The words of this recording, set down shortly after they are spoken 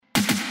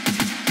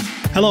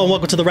Hello and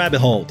welcome to The Rabbit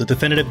Hole, the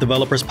Definitive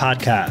Developers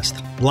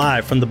Podcast,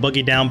 live from the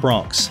Boogie Down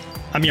Bronx.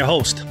 I'm your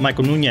host,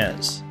 Michael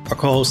Nunez. Our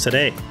co-host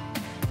today,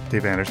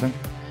 Dave Anderson.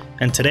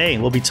 And today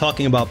we'll be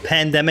talking about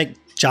pandemic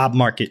job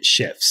market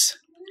shifts.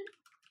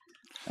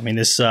 I mean,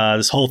 this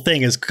whole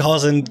thing is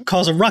causing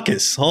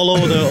ruckus all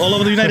over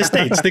the United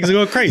States. Things are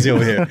going crazy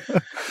over here.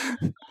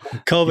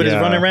 COVID is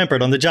running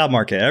rampant on the job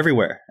market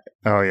everywhere.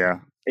 Oh yeah.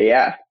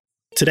 Yeah.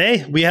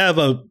 Today we have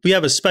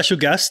a special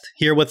guest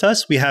here with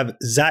us. We have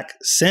Zach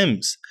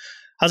Sims.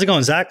 How's it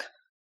going, Zach?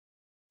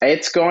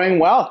 It's going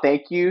well.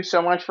 Thank you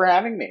so much for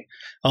having me.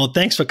 Oh,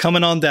 thanks for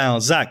coming on down.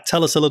 Zach,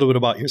 tell us a little bit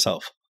about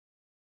yourself.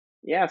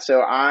 Yeah, so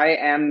I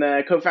am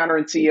the co-founder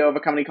and CEO of a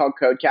company called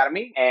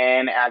Codecademy.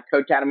 And at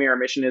Codecademy, our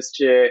mission is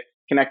to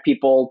connect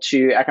people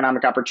to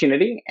economic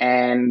opportunity.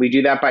 And we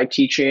do that by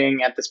teaching,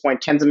 at this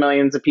point, tens of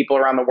millions of people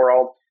around the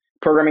world,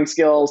 programming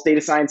skills, data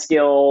science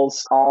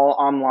skills, all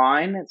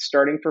online,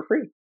 starting for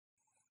free.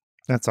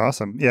 That's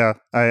awesome. Yeah,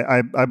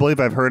 I believe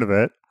I've heard of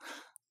it.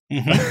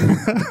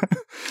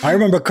 Mm-hmm. I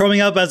remember growing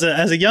up as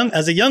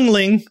a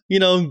youngling,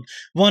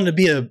 wanting to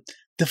be a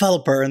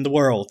developer in the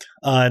world.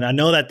 And I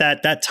know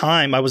that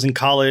time I was in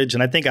college,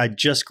 and I think I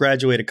just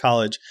graduated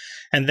college.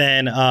 And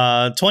then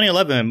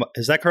 2011,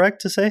 is that correct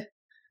to say?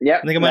 Yeah,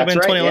 I think it might have been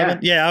 2011.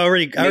 Yeah, I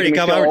already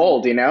got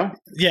old, you know?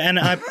 Yeah, and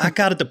I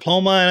got a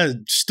diploma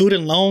and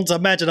student loans. I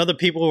imagine other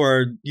people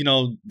were,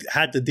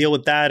 had to deal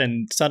with that.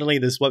 And suddenly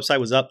this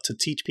website was up to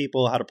teach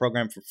people how to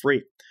program for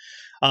free.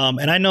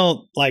 And I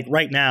know, like,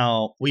 right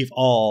now, we've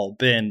all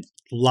been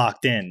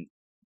locked in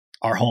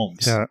our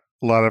homes. Yeah,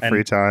 a lot of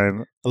free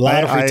time. A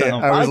lot of free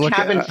time. I was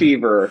cabin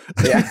fever.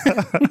 Yeah.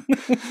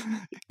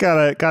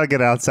 gotta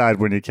get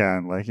outside when you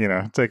can. Like,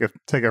 take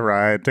a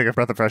ride, take a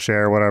breath of fresh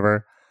air,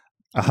 whatever.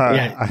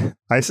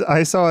 I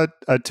saw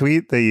a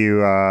tweet that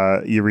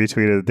you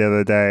retweeted the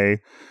other day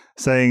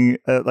saying,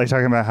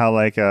 talking about how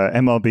like a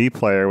MLB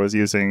player was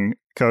using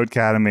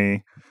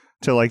Codecademy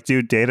to like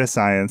do data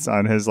science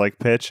on his like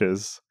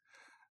pitches.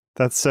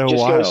 That's so just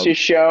wild. Goes to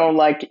show,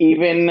 like,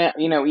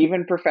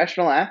 even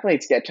professional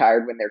athletes get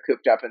tired when they're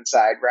cooped up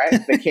inside, right?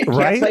 They can't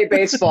play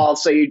baseball,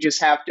 so you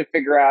just have to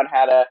figure out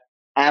how to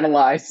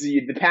analyze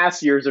the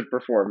past years of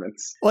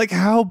performance. Like,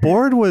 how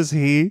bored was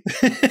he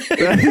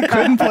that he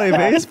couldn't play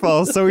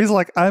baseball? So he's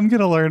like, I'm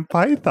going to learn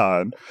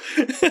Python.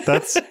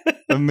 That's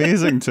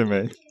amazing to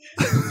me.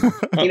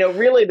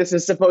 Really, this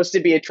is supposed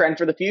to be a trend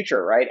for the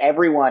future, right?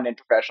 Everyone in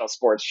professional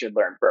sports should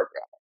learn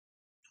programming.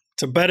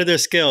 To better their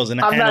skills and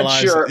I'm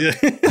analyze. not sure.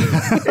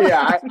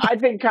 Yeah, I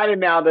think kind of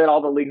now that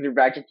all the leagues are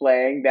back to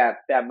playing, that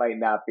might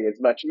not be as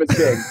much of a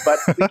thing, but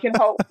we can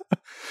hope.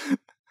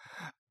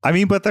 I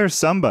mean, but there's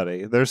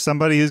somebody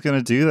who's going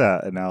to do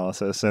that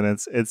analysis, and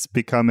it's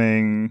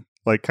becoming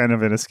like kind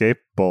of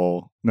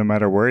inescapable no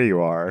matter where you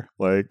are.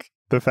 Like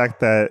the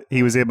fact that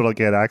he was able to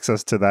get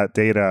access to that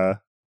data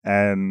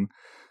and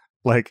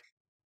like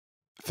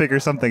figure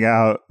something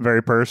out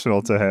very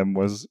personal to him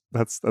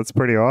that's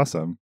pretty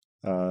awesome.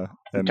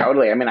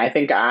 Totally. I mean, I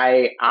think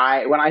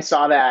when I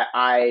saw that,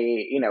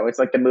 it's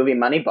like the movie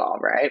Moneyball,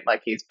 right?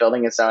 Like he's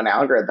building his own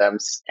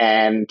algorithms,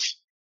 and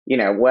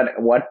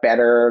what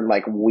better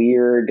like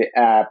weird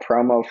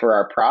promo for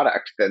our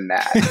product than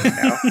that?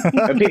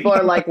 And people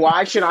are like,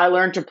 why should I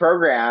learn to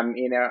program?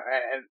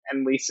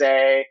 And we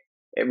say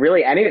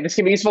this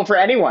can be useful for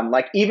anyone.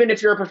 Like even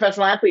if you're a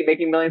professional athlete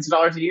making millions of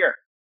dollars a year.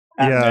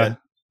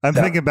 I'm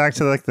thinking back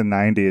to like the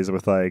 90s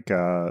with like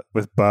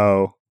with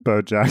Bo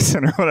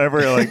Jackson or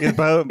whatever. Like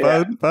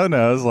Bo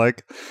knows,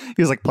 like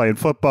he was like playing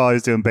football, he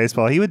was doing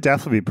baseball. He would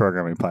definitely be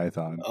programming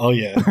Python. Oh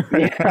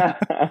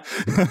yeah.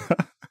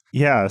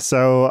 Yeah.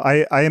 So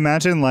I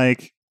imagine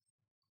like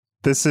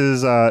this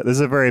is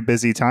a very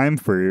busy time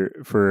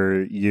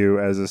for you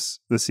as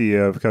the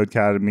CEO of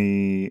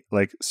Codecademy,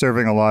 like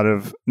serving a lot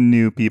of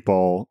new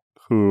people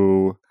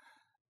who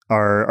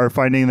are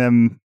finding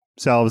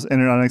themselves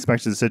in an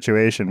unexpected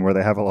situation where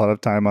they have a lot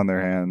of time on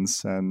their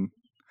hands and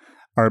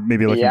are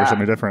maybe looking for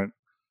something different.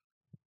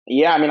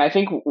 Yeah, I mean, I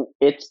think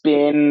it's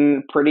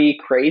been pretty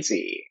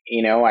crazy.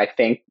 I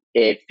think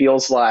it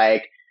feels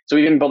like, so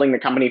we've been building the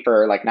company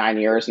for like 9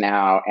 years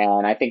now.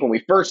 And I think when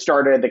we first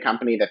started the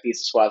company, the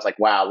thesis was like,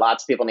 wow,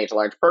 lots of people need to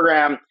learn to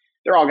program.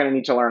 They're all going to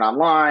need to learn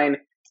online.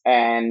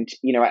 And,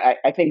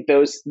 I think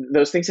those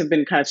things have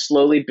been kind of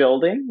slowly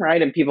building,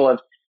 right? And people have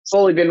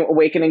slowly been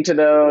awakening to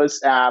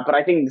those. But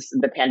I think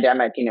the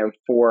pandemic,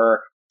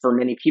 for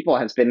many people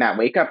has been that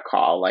wake up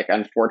call. Like,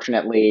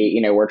 unfortunately,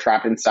 we're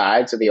trapped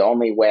inside. So the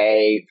only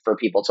way for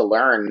people to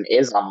learn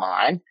is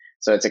online.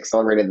 So it's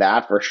accelerated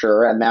that for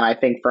sure. And then I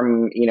think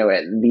from,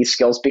 these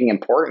skills being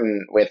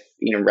important with,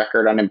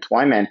 record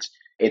unemployment,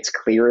 it's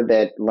clear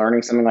that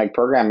learning something like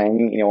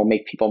programming, will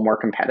make people more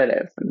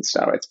competitive. And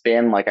so it's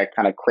been like a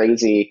kind of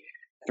crazy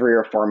 3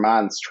 or 4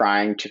 months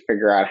trying to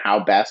figure out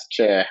how best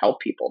to help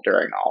people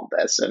during all of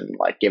this and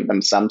like give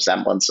them some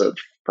semblance of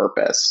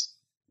purpose.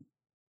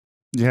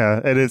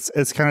 Yeah, and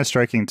it's kind of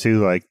striking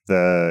too, like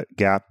the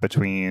gap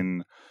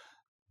between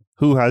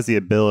who has the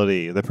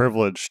ability, the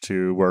privilege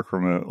to work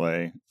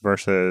remotely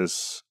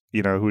versus,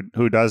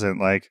 who doesn't.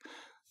 Like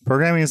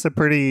Programming is a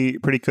pretty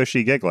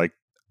cushy gig. Like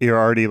you're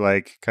already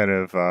like kind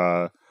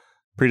of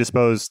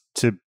predisposed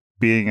to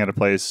being at a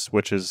place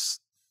which is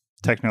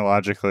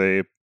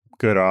technologically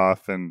good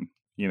off and,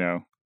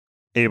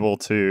 able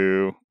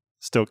to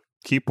still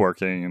keep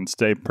working and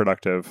stay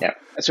productive. Yeah.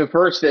 So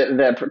first,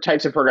 the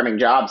types of programming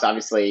jobs,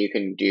 obviously, you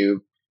can do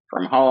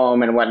from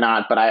home and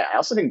whatnot. But I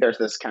also think there's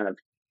this kind of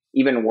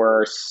even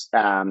worse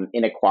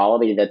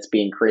inequality that's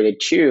being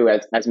created too,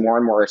 as more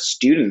and more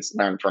students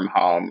learn from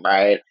home,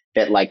 right?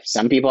 That like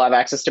some people have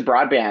access to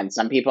broadband,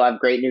 some people have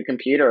great new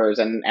computers,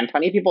 and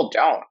plenty of people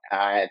don't.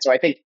 So I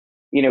think,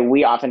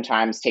 we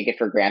oftentimes take it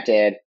for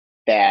granted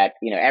that,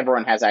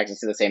 everyone has access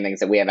to the same things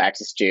that we have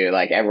access to.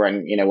 Like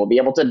everyone, will be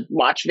able to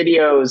watch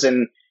videos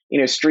and,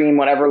 stream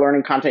whatever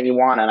learning content you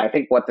want. And I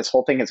think what this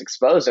whole thing has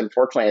exposed,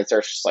 unfortunately, is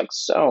there's just like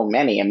so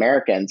many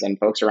Americans and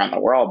folks around the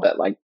world that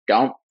like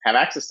don't have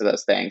access to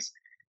those things.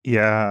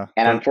 Yeah.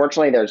 And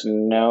unfortunately, there's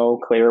no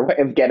clear way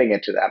of getting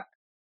it to them.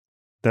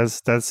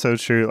 That's so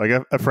true.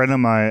 Like a friend of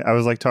mine, I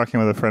was like talking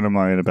with a friend of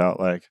mine about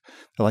like,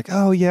 they're like,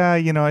 oh yeah,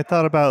 I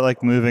thought about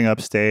like moving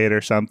upstate or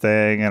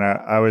something. And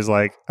I was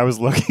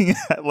looking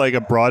at like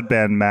a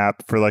broadband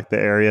map for like the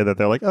area that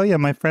they're like, oh yeah,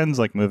 my friend's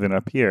like moving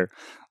up here.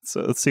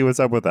 So let's see what's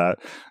up with that.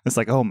 It's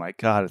like, oh my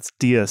God, it's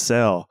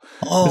DSL.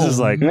 Oh, this is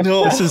like,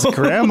 no. This is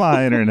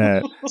grandma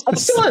internet.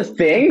 That's still a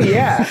thing.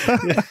 Yeah.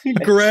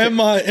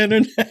 Grandma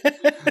internet.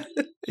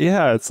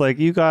 Yeah. It's like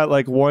you got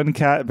like one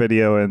cat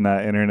video in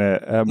that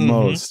internet at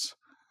most.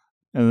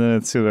 And then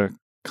it's going to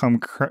come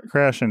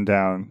crashing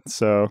down.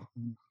 So,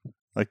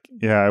 like,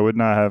 yeah, I would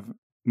not have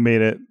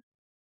made it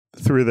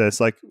through this,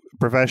 like,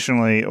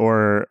 professionally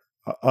or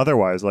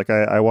otherwise. Like,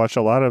 I watch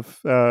a lot of,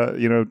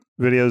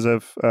 videos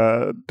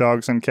of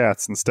dogs and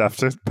cats and stuff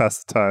to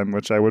pass the time,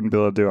 which I wouldn't be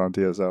able to do on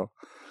DSL.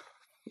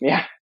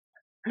 Yeah.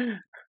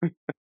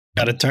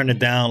 Got to turn it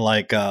down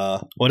like,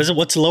 what is it?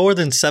 What's lower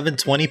than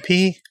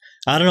 720p?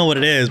 I don't know what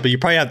it is, but you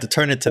probably have to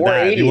turn it to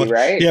 480, that.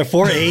 Right? Yeah,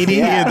 480.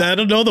 Yeah. I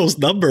don't know those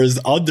numbers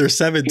under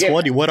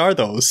 720. Yeah. What are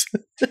those?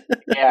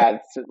 Yeah,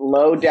 it's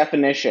low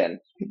definition.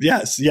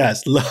 Yes.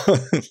 Low,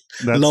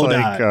 that's low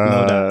like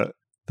dot.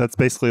 That's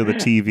basically the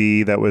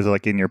TV that was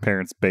like in your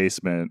parents'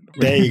 basement.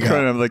 There you go.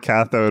 Kind of the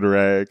cathode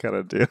ray kind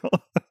of deal.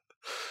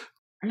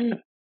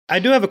 I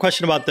do have a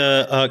question about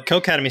the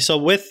Codecademy. So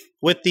with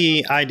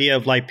the idea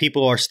of like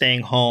people are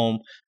staying home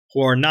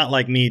who are not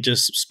like me,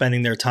 just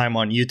spending their time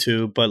on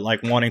YouTube, but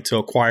like wanting to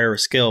acquire a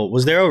skill,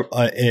 was there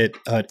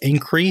an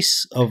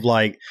increase of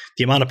like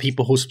the amount of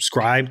people who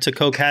subscribe to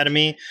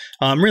Codecademy?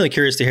 I'm really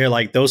curious to hear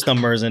like those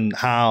numbers and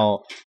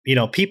how,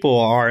 people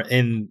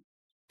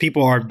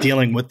are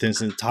dealing with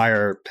this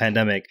entire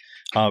pandemic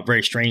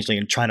very strangely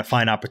and trying to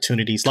find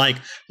opportunities like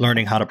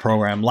learning how to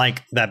program,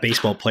 like that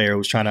baseball player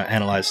who's trying to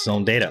analyze his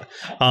own data.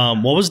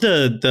 What was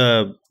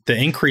the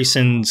increase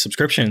in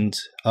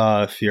subscriptions,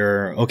 if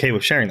you're okay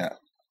with sharing that?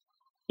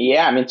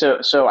 Yeah, I mean,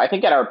 so I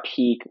think at our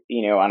peak,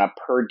 on a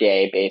per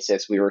day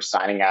basis, we were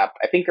signing up,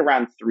 I think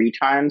around 3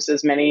 times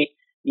as many,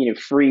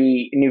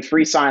 free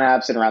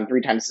signups and around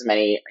 3 times as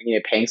many,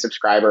 paying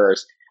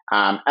subscribers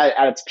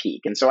at its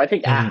peak. And so I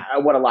think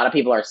what a lot of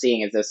people are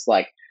seeing is this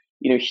like,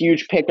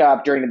 huge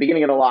pickup during the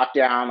beginning of the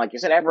lockdown. Like you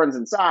said, everyone's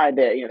inside.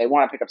 They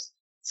want to pick up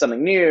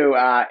something new.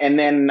 And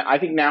then I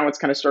think now it's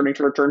kind of starting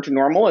to return to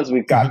normal as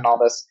we've gotten all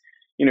this,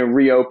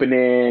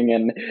 reopening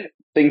and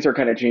things are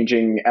kind of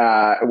changing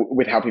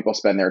with how people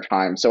spend their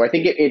time. So I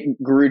think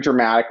it grew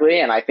dramatically,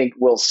 and I think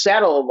will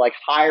settle like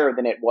higher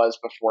than it was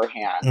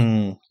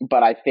beforehand.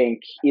 But I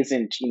think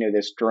isn't,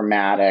 this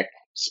dramatic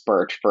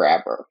spurt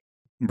forever.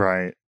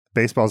 Right.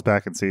 Baseball's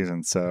back in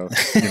season, so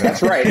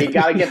that's right. You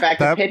got to get back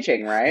to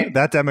pitching, right?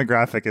 That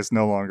demographic is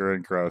no longer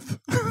in growth.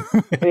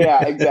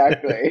 Yeah,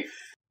 exactly.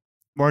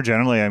 More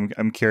generally,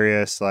 I'm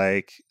curious.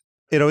 Like,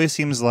 it always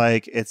seems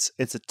like it's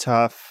a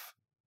tough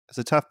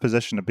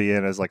position to be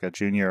in as like a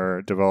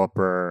junior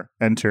developer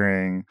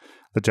entering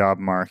the job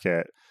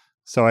market.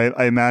 So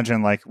I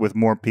imagine like with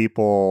more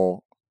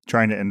people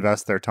trying to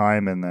invest their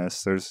time in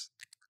this, there's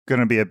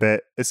going to be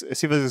it seems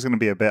like there's going to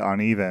be a bit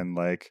uneven,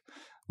 like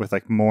with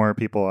like more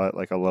people at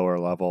like a lower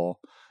level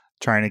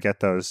trying to get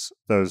those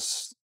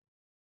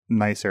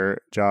nicer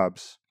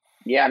jobs.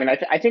 Yeah, I mean,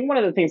 I think one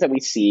of the things that we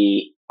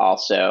see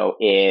also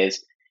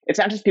is it's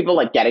not just people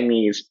like getting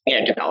these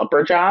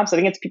developer jobs. I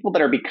think it's people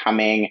that are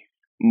becoming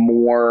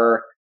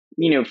more,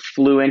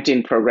 fluent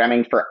in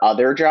programming for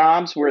other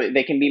jobs where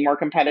they can be more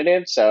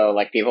competitive. So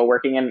like people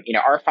working in,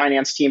 our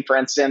finance team, for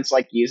instance,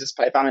 like uses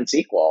Python and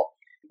SQL,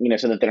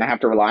 so that they don't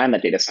have to rely on the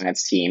data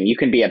science team. You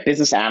can be a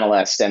business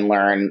analyst and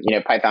learn,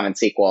 Python and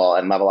SQL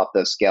and level up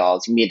those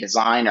skills. You can be a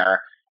designer.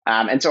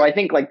 And so I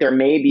think like there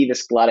may be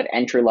this glut of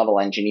entry level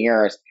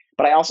engineers,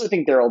 but I also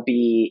think there will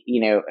be,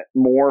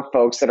 more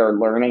folks that are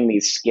learning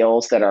these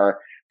skills that are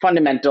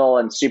fundamental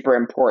and super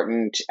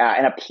important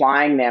and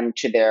applying them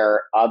to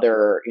their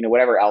other,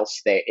 whatever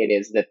else it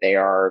is that they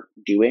are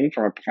doing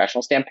from a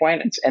professional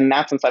standpoint. And in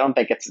that sense, I don't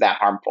think it's that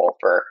harmful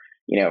for,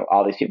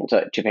 all these people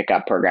to pick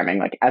up programming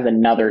like as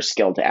another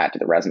skill to add to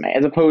the resume,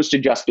 as opposed to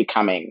just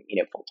becoming,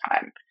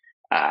 full-time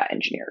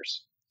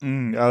engineers.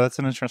 Oh, that's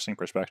an interesting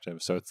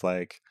perspective. So it's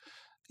like,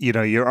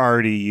 you're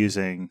already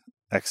using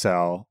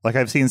Excel. Like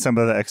I've seen some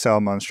of the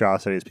Excel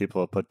monstrosities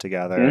people have put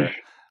together.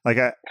 Like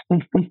I've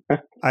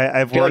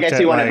I feel like worked I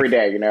see at one like, every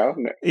day,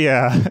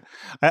 yeah,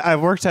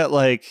 I've worked at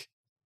like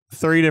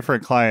 3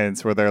 different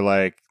clients where they're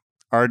like,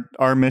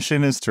 our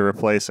mission is to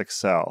replace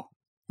Excel,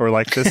 or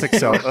like this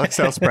Excel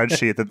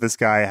spreadsheet that this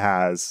guy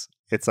has.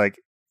 It's like,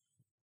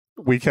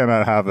 we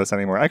cannot have this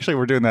anymore. Actually,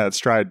 we're doing that at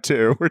Stride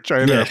too. We're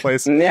trying to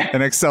replace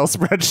an Excel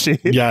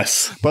spreadsheet.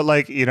 Yes. But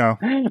like,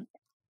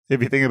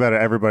 if you think about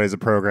it, everybody's a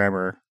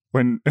programmer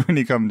when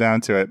you come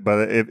down to it.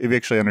 But if you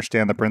actually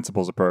understand the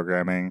principles of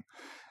programming,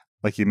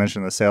 like you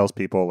mentioned, the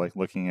salespeople, like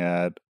looking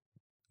at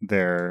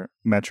their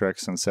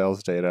metrics and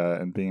sales data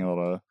and being able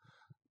to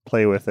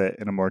play with it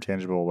in a more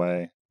tangible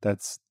way, that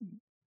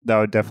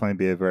would definitely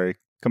be a very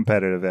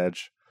competitive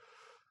edge.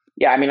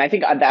 Yeah, I mean, I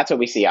think that's what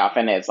we see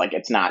often is like,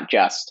 it's not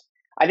just,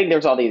 I think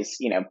there's all these,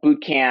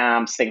 boot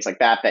camps, things like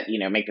that,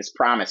 make this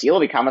promise, you'll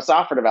become a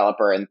software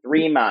developer in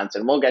 3 months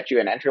and we'll get you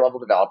an entry-level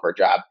developer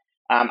job.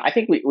 I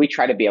think we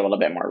try to be a little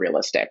bit more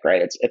realistic,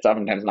 right? It's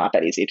oftentimes not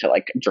that easy to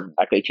like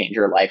dramatically change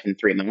your life in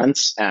 3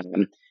 months.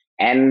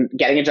 And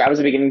getting a job as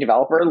a beginning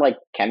developer like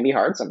can be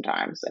hard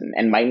sometimes,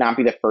 and might not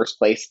be the first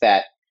place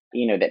that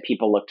that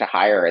people look to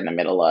hire in the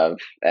middle of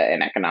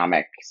an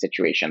economic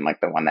situation like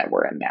the one that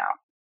we're in now.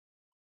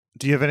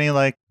 Do you have any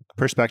like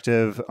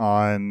perspective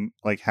on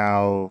like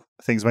how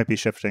things might be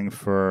shifting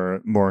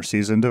for more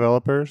seasoned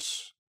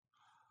developers?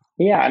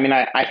 Yeah, I mean,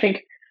 I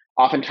think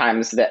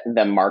oftentimes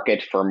the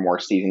market for more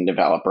seasoned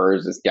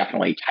developers is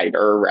definitely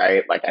tighter,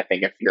 right? Like I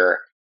think if you're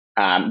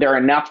there are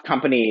enough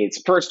companies,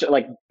 first,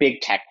 like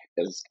big tech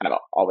is kind of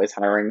always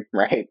hiring,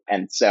 right?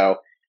 And so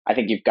I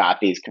think you've got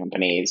these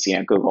companies,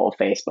 Google,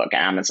 Facebook,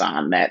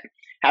 Amazon, that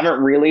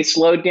haven't really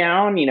slowed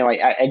down.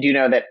 I do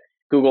know that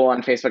Google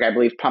and Facebook, I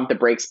believe, pumped the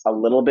brakes a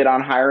little bit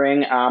on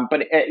hiring.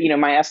 But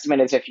my estimate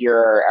is if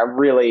you're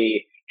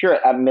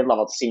a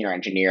mid-level to senior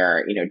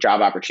engineer,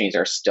 job opportunities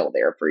are still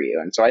there for you.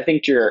 And so I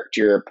think to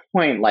your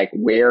point, like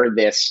where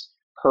this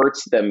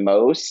hurts the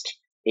most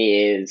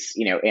is,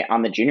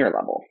 on the junior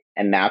level.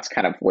 And that's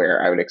kind of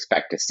where I would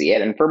expect to see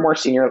it. And for more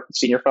senior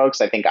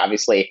folks, I think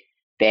obviously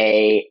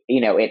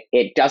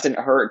it doesn't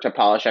hurt to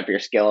polish up your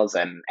skills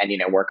and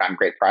work on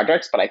great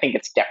projects, but I think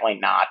it's definitely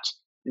not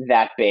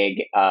that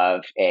big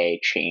of a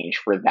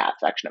change for that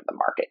section of the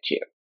market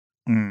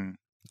too.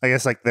 I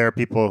guess like there are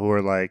people who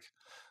are like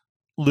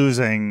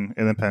losing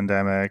in the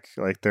pandemic,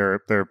 like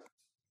they're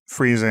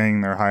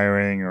freezing, they're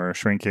hiring or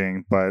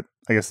shrinking, but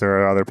I guess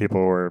there are other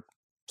people who are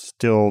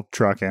still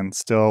trucking,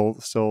 still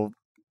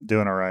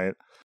doing all right.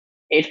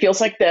 It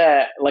feels like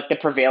the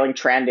prevailing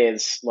trend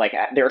is like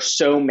there are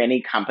so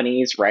many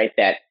companies, right,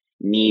 that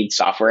need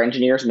software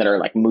engineers and that are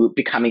like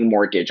becoming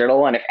more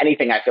digital. And if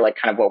anything, I feel like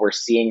kind of what we're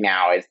seeing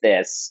now is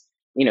this,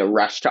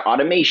 rush to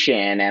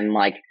automation and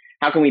like,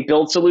 how can we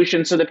build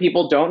solutions so that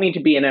people don't need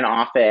to be in an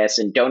office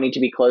and don't need to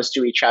be close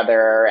to each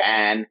other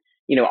and,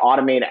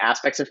 automate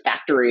aspects of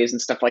factories and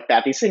stuff like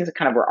that. These things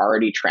kind of were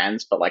already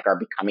trends, but like are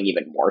becoming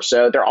even more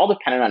so. They're all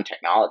dependent on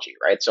technology,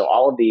 right? So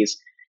all of these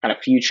kind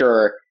of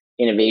future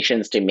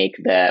innovations to make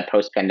the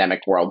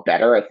post-pandemic world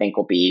better, I think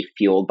will be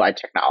fueled by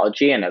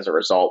technology. And as a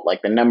result,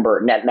 like the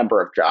net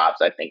number of jobs,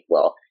 I think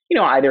will,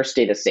 either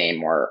stay the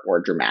same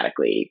or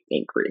dramatically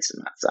increase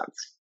in that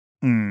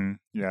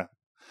sense. Yeah.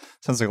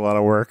 Sounds like a lot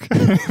of work.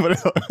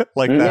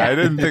 Like that. Yeah. I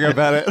didn't think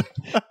about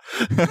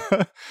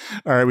it.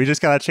 All right. We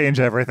just got to change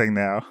everything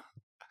now.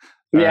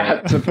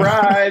 Yeah.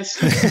 Surprise.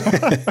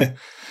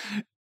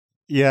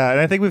 Yeah. And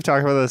I think we've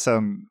talked about this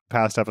on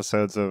past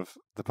episodes of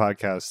the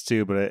podcast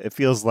too, but it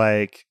feels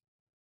like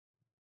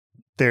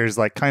there's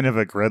like kind of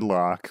a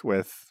gridlock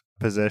with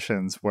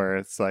positions where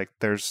it's like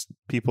there's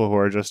people who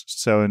are just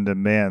so in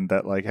demand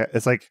that like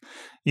it's like,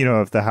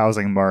 if the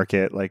housing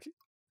market, like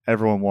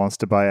everyone wants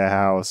to buy a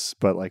house,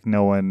 but like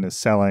no one is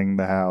selling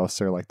the house,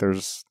 or like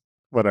there's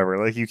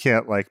whatever, like you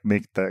can't like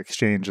make the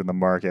exchange in the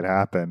market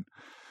happen.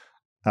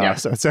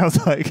 So it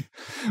sounds like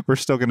we're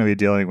still going to be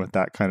dealing with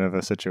that kind of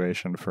a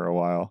situation for a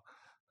while,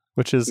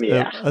 which is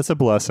that's a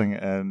blessing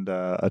and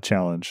a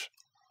challenge.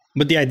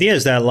 But the idea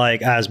is that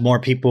like as more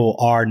people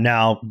are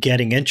now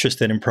getting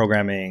interested in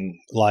programming,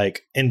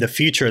 like in the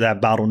future,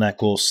 that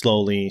bottleneck will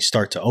slowly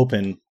start to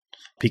open,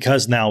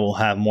 because now we'll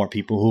have more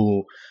people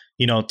who,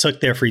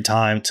 took their free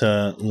time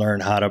to learn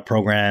how to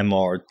program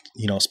or,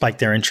 spike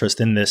their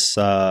interest in this,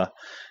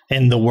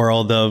 in the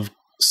world of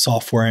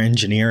software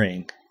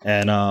engineering.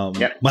 And,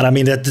 but I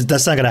mean,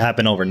 that's not going to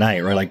happen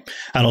overnight, right? Like,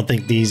 I don't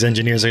think these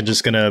engineers are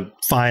just going to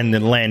find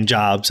and land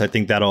jobs. I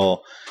think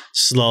that'll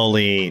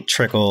slowly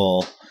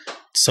trickle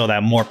so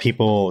that more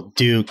people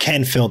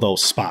can fill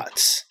those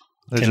spots.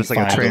 It's just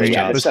like a training.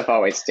 Yeah, this stuff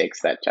always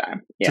takes that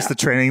time. Yeah. Just the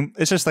training.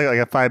 It's just like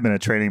a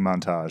 5-minute training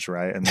montage,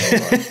 right? And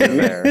then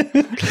there.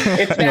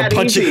 It's that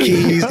punch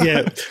easy.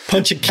 Of keys,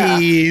 punch of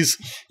keys,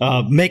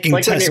 making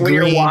like tests when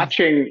green. You're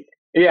watching.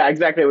 Yeah,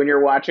 exactly. When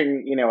you're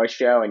watching, a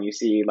show and you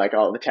see like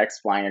all the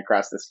text flying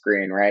across the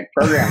screen, right?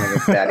 Programming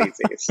is that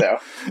easy. So.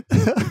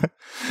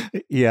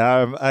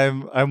 Yeah,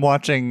 I'm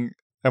watching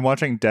I'm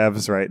watching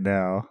Devs right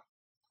now.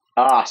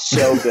 Ah,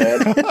 so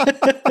good.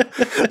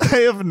 I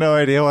have no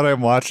idea what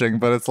I'm watching,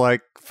 but it's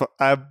like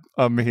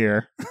I'm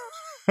here.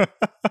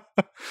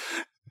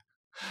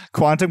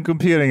 Quantum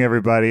computing,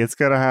 everybody. It's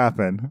going to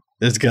happen.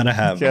 It's going to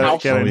happen.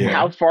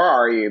 How far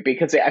are you?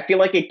 Because I feel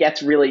like it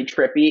gets really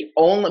trippy,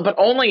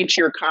 only to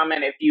your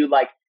comment if you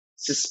like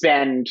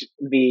suspend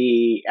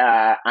the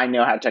I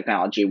know how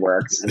technology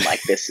works and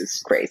like this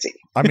is crazy.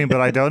 I mean,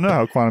 but I don't know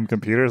how quantum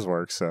computers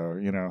work, so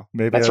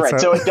maybe that's right.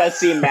 So it does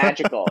seem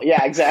magical.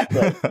 Yeah,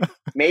 exactly.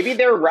 Maybe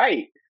they're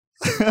right.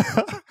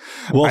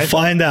 We'll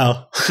find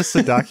out. It's just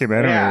a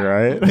documentary,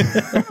 right?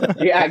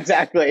 Yeah,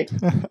 exactly.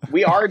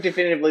 We are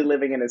definitively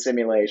living in a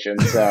simulation,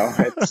 so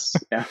it's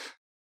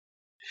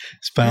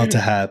it's bound to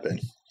happen.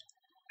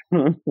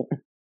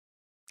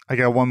 I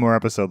got one more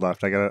episode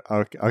left.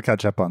 I'll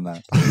catch up on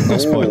that. No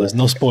spoilers.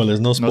 No spoilers.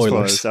 No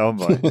spoilers. Oh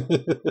boy.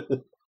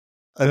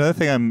 Another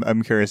thing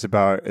I'm curious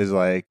about is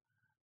like,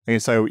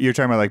 so you're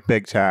talking about like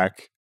big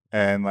tech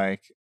and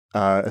like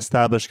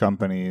established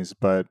companies,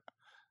 but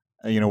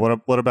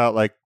what about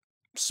like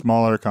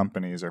smaller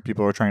companies or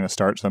people who are trying to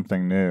start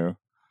something new?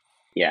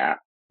 Yeah.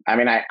 I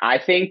mean, I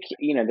think,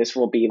 this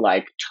will be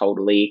like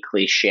totally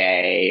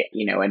cliche,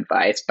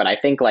 advice, but I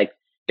think like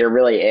there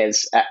really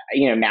is,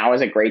 now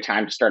is a great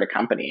time to start a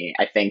company.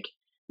 I think,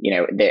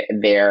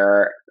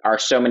 there are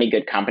so many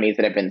good companies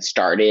that have been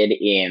started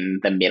in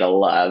the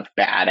middle of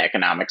bad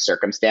economic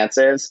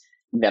circumstances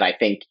that I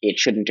think it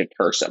shouldn't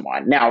deter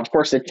someone. Now, of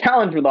course, the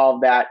challenge with all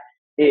of that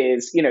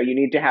is, you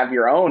need to have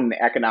your own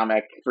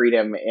economic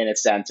freedom in a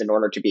sense in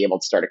order to be able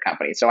to start a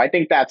company. So I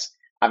think that's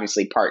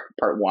obviously part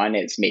one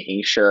is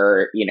making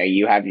sure,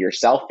 you have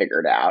yourself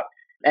figured out.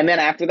 And then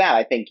after that,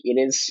 I think it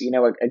is,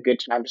 a good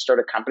time to start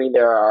a company.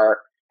 There are,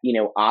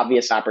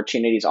 obvious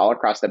opportunities all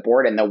across the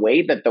board. And the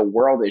way that the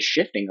world is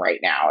shifting right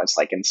now is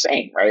like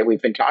insane, right?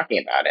 We've been talking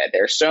about it.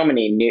 There's so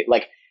many new,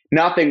 like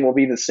nothing will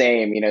be the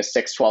same,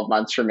 6-12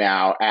 months from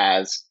now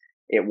as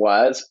it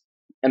was.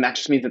 And that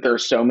just means that there are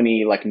so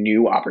many like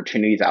new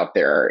opportunities out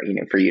there,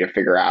 for you to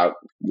figure out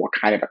what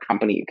kind of a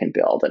company you can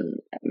build and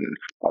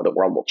how the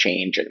world will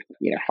change and,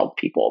 help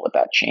people with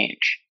that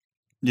change.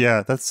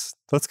 Yeah, that's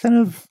kind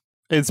of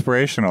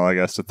inspirational, I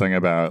guess, to think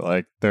about.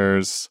 Like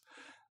there's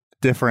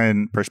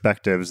different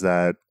perspectives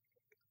that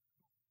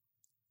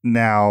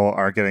now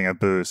are getting a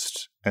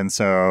boost. And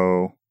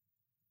so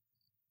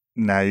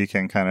now you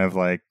can kind of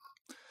like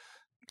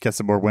get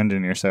some more wind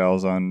in your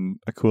sails on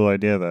a cool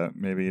idea that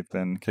maybe you've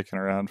been kicking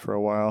around for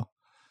a while.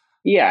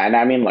 Yeah. And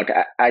I mean, look,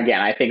 again,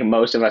 I think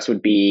most of us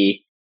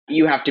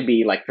you have to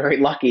be like very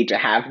lucky to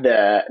have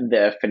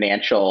the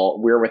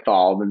financial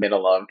wherewithal in the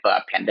middle of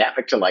a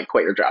pandemic to like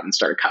quit your job and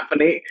start a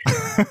company.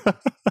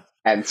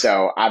 And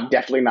so I'm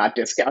definitely not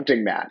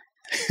discounting that.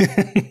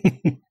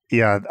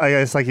 Yeah. I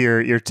guess like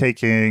you're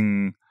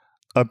taking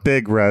a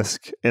big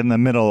risk in the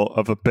middle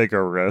of a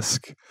bigger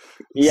risk.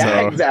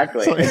 Yeah, so,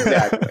 exactly.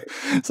 Exactly.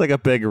 It's like a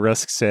big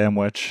risk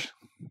sandwich.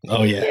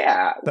 Oh,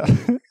 yeah. Yeah.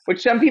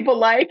 Which some people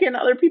like and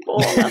other people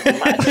not so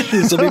much.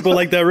 Some people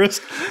like that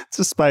risk. It's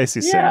a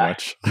spicy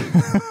sandwich.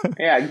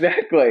 Yeah,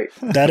 exactly.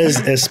 That is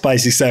a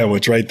spicy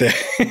sandwich right there.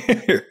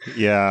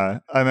 Yeah.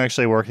 I'm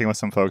actually working with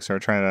some folks who are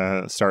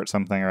trying to start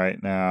something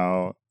right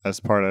now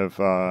as part of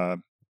the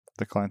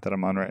client that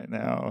I'm on right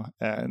now.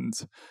 And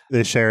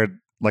they shared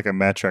like a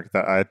metric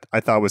that I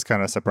thought was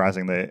kind of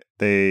surprising.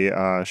 They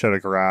showed a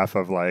graph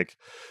of like,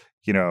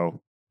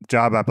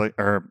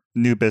 or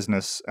new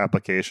business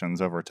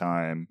applications over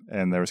time.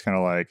 And there was kind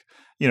of like,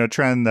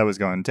 trend that was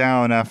going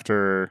down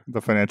after the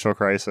financial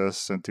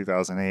crisis in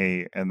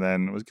 2008 and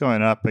then was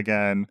going up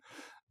again.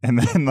 And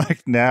then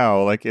like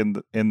now, like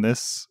in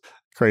this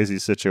crazy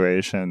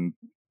situation,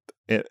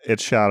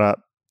 it shot up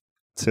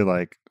to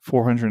like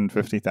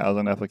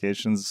 450,000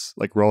 applications,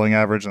 like rolling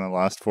average in the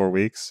last 4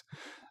 weeks.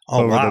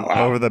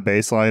 Over the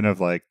baseline of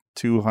like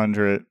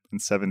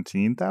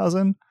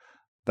 217,000,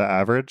 the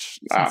average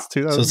since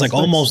 2006. So it's like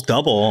almost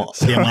double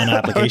the amount of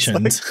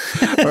applications.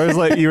 I was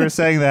like, you were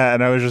saying that,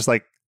 and I was just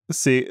like,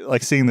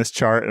 seeing this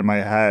chart in my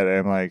head, and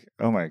I'm like,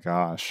 oh my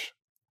gosh,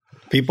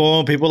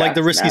 people like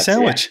the risky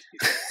sandwich.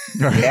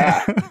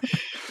 Yeah.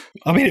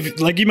 I mean,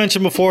 like you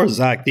mentioned before,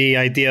 Zach, the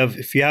idea of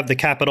if you have the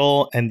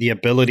capital and the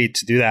ability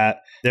to do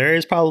that, there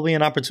is probably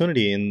an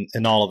opportunity in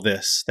all of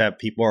this that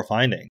people are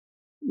finding.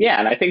 Yeah,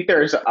 and I think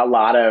there's a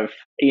lot of,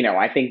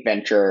 I think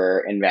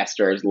venture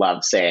investors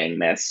love saying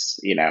this,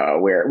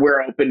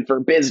 we're open for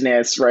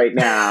business right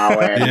now.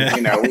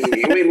 And,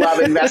 we love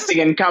investing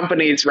in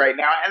companies right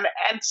now.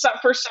 And so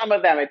for some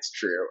of them, it's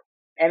true.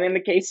 And in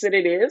the case that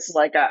it is,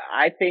 like,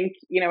 I think,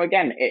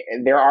 again,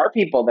 there are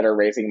people that are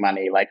raising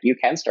money. Like you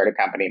can start a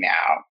company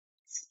now,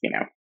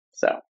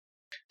 so.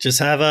 Just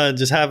have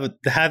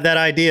that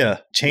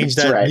idea. Change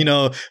that,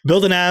 right.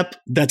 Build an app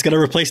that's going to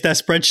replace that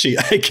spreadsheet,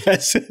 I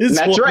guess.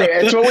 That's right.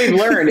 That's what we've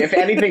learned. If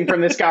anything from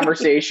this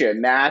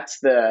conversation, that's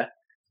Dave,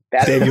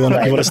 you want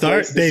to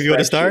start? Dave, you want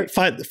to start?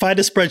 Find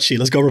a spreadsheet.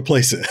 Let's go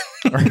replace it.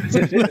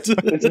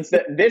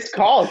 This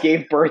call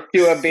gave birth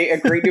to a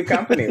great new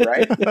company,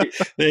 right?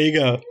 There you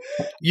go.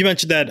 You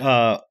mentioned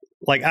that,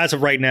 like as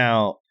of right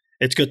now,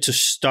 it's good to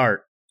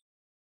start.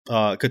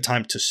 Good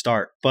time to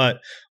start. But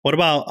what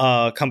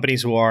about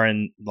companies who are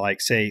in,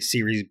 like, say,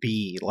 Series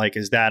B? Like,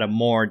 is that a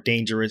more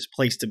dangerous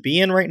place to be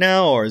in right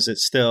now, or is it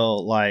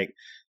still like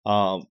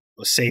a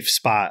safe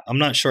spot? I'm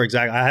not sure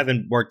exactly. I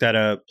haven't worked at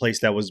a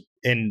place that was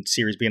in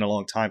Series B in a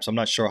long time, so I'm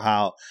not sure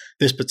how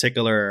this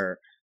particular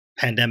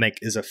pandemic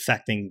is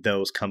affecting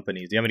those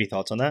companies. Do you have any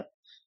thoughts on that?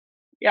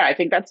 Yeah, I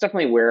think that's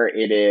definitely where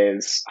it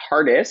is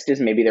hardest, is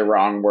maybe the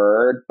wrong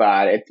word,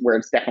 but it's where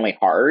it's definitely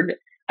hard.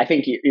 I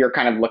think you're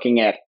kind of looking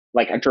at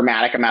like a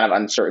dramatic amount of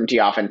uncertainty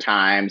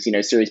oftentimes.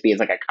 Series B is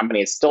like a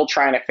company is still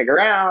trying to figure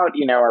out,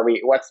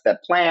 what's the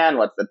plan?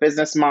 What's the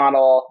business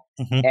model?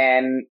 Mm-hmm.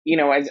 And,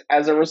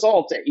 as a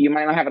result, you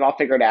might not have it all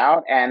figured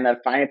out, and the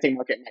financing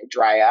market might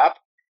dry up.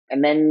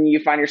 And then you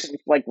find yourself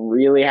like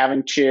really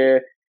having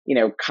to,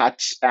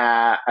 cut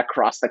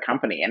across the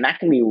company. And that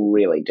can be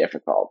really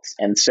difficult.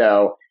 And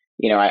so,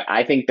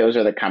 I think those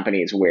are the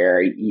companies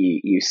where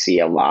you see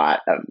a lot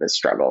of the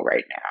struggle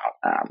right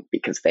now,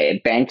 because they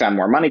had banked on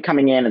more money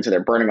coming in, and so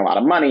they're burning a lot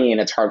of money, and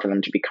it's hard for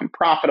them to become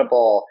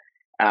profitable.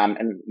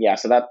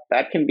 So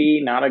that can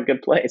be not a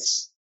good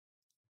place.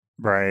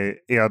 Right.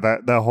 Yeah,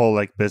 that whole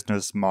like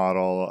business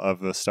model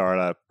of the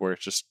startup where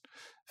it's just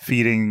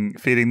feeding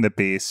the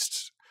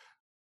beast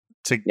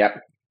to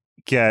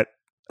get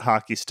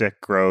hockey stick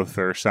growth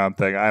or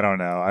something. I don't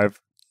know.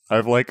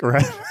 I've like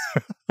read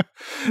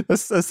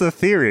that's the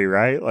theory,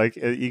 right? Like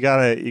you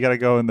gotta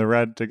go in the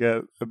red to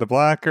get the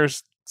black or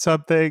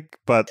something.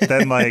 But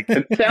then like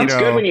it sounds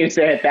good when you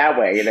say it that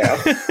way,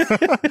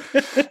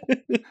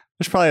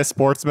 There's probably a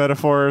sports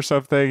metaphor or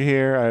something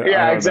here.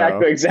 I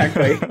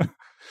exactly.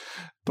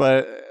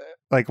 But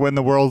like when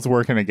the world's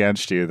working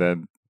against you,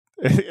 then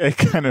it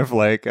kind of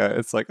like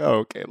it's like, oh,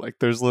 okay, like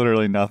there's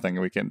literally nothing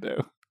we can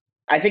do.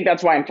 I think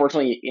that's why,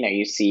 unfortunately,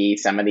 you see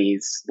some of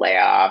these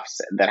layoffs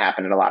that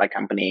happen at a lot of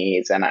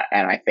companies, and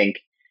I think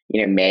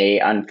may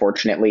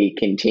unfortunately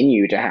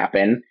continue to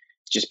happen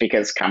just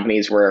because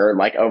companies were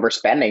like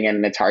overspending,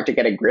 and it's hard to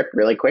get a grip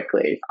really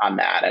quickly on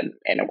that, and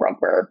in a world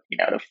where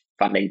the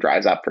funding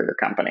dries up for your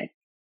company.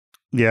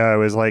 Yeah, it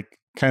was like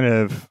kind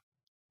of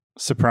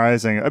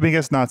surprising. I mean, I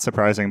guess not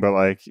surprising, but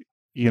like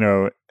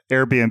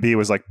Airbnb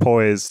was like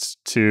poised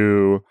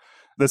to.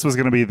 This was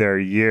going to be their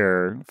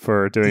year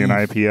for doing an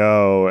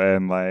IPO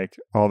and like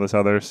all this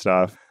other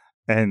stuff.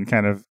 And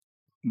kind of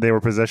they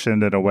were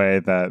positioned in a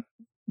way that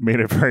made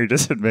it very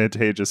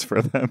disadvantageous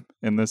for them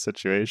in this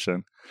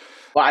situation.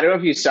 Well, I don't know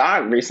if you saw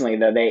it recently,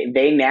 though.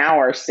 They now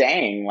are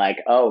saying like,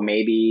 oh,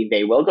 maybe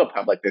they will go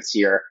public this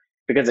year,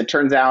 because it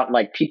turns out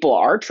like people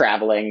are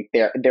traveling.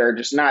 They're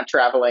just not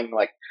traveling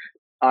like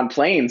on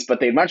planes, but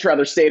they'd much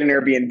rather stay at an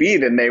Airbnb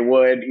than they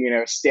would,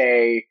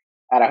 stay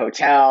at a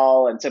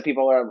hotel. And so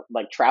people are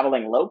like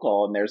traveling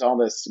local, and there's all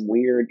this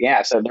weird,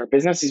 so their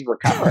business is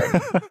recovering.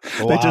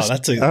 Wow,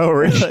 oh,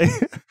 really?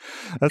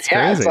 That's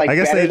crazy. It's like I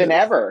guess better than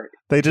ever.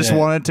 They just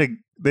want to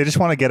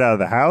get out of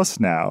the house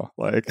now.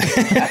 Like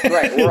that's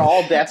right. We're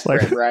all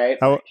desperate, like,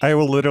 right? I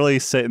will literally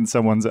sit in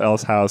someone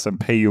else's house and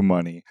pay you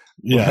money.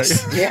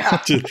 Yes. Like, yeah.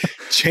 To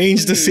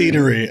change the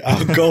scenery.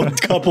 I'll go a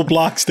couple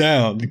blocks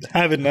down.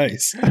 Have it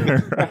nice.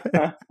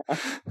 Right.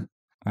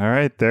 All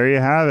right. There you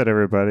have it,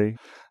 everybody.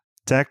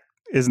 Tech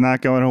is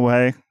not going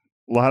away.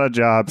 A lot of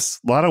jobs,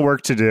 a lot of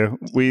work to do.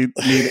 We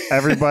need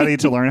everybody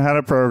to learn how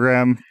to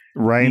program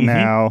right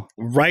now.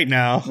 Right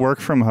now. Work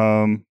from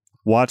home,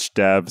 watch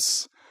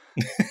devs,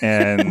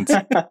 and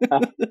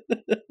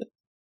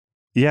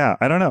yeah,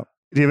 I don't know.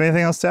 Do you have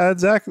anything else to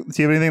add, Zach? Do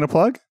you have anything to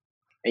plug?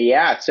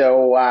 Yeah,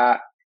 so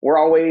we're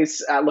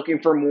always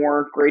looking for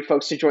more great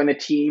folks to join the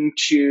team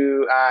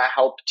to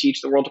help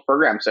teach the world to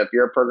program. So if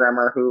you're a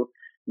programmer who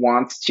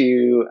wants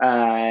to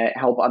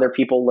help other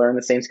people learn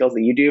the same skills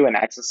that you do and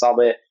access all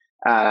the,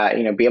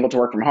 be able to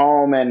work from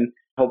home and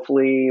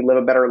hopefully live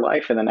a better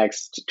life in the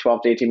next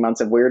 12 to 18 months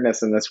of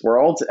weirdness in this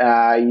world,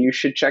 you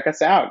should check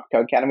us out,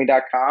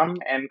 Codecademy.com,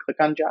 and click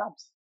on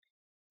jobs.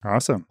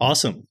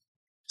 Awesome.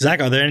 Zach,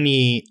 are there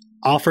any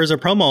offers or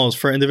promos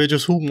for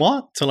individuals who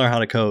want to learn how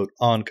to code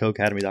on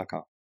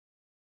Codecademy.com?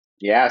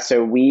 Yeah,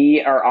 so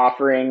we are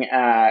offering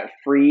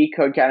free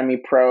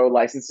Codecademy Pro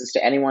licenses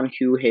to anyone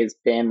who has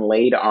been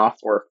laid off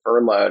or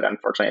furloughed,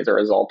 unfortunately, as a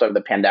result of the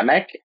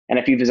pandemic. And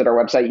if you visit our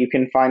website, you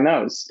can find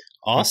those.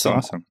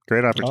 Awesome.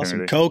 Great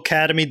opportunity.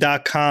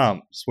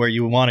 Codecademy.com is where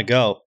you want to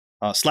go.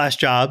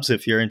 /jobs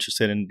if you're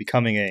interested in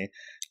becoming a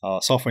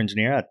software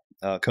engineer at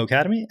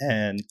Codecademy.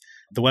 And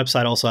the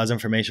website also has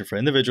information for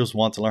individuals who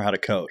want to learn how to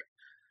code.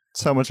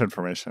 So much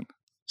information.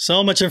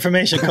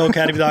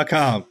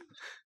 Codecademy.com.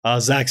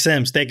 Zach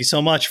Sims, thank you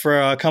so much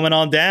for coming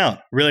on down.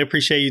 Really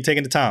appreciate you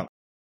taking the time.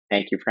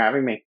 Thank you for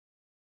having me.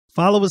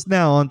 Follow us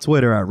now on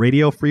Twitter at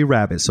Radio Free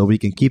Rabbit so we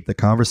can keep the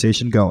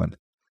conversation going.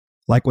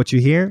 Like what you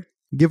hear?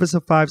 Give us a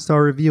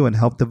 5-star review and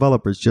help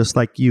developers just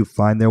like you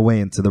find their way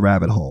into the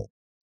rabbit hole.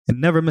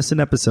 And never miss an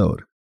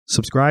episode.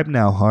 Subscribe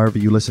now however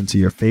you listen to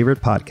your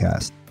favorite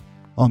podcast.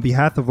 On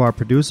behalf of our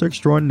producer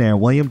extraordinaire,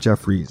 William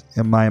Jeffries,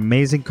 and my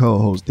amazing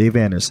co-host, Dave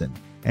Anderson,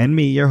 and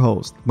me, your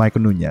host,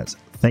 Michael Nunez,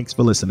 thanks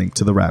for listening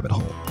to The Rabbit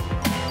Hole.